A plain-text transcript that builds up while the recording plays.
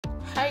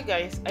Hi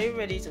guys, are you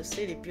ready to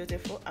see the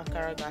beautiful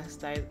Ankara gown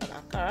style and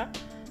Ankara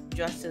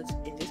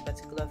jumpsuit in this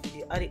particular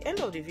video? At the end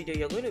of the video,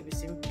 you're going to be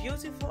seeing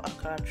beautiful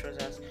Ankara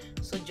trousers,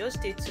 so just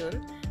stay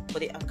tuned for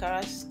the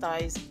Ankara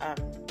styles I'm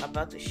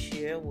about to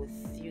share with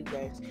you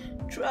guys.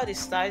 Throughout the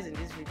styles in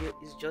this video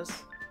is just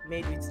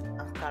made with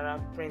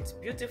Ankara prints,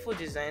 beautiful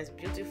designs,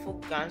 beautiful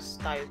gown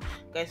styles.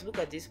 Guys, look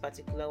at this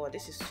particular one.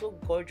 This is so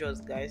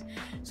gorgeous, guys.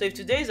 So if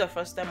today is your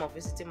first time of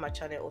visiting my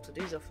channel, or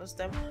today is your first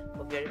time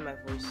of hearing my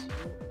voice,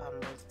 you are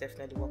most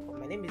definitely welcome.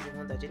 My name is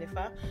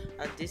Jennifer,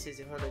 and this is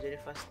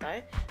Jennifer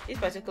style. This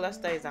particular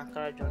style is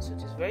Ankara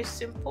jumpsuit. It's very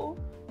simple,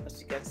 as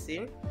you can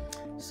see.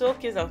 So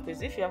kids and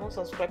queens, if you haven't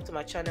subscribed to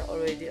my channel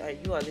already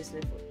and you are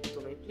listening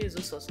to me, please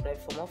do subscribe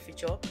for more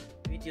feature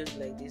videos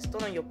like this.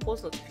 Turn on your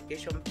post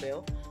notification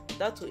bell.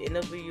 That will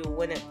enable you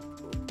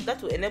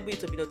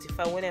to be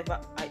notified whenever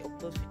I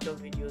upload feature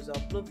videos. I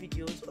upload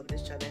videos on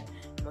this channel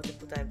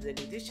multiple times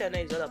daily. This channel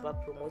is all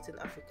about promoting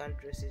African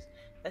dresses.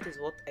 That is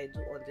what I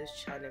do on this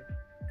channel.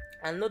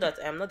 And know that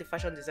I am not the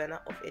fashion designer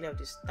of any of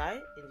the style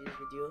in this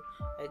video.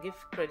 I give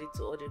credit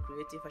to all the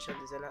creative fashion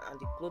designer and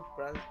the clothes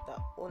brands that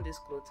own these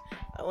clothes.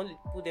 I only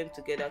put them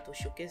together to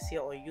showcase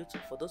here on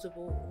YouTube for those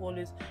people who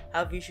always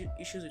have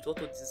issues with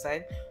auto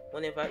design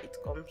whenever it's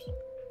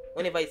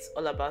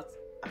all about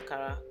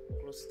Ankara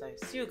clothes style.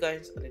 See you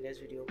guys on the next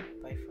video.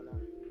 Bye for now.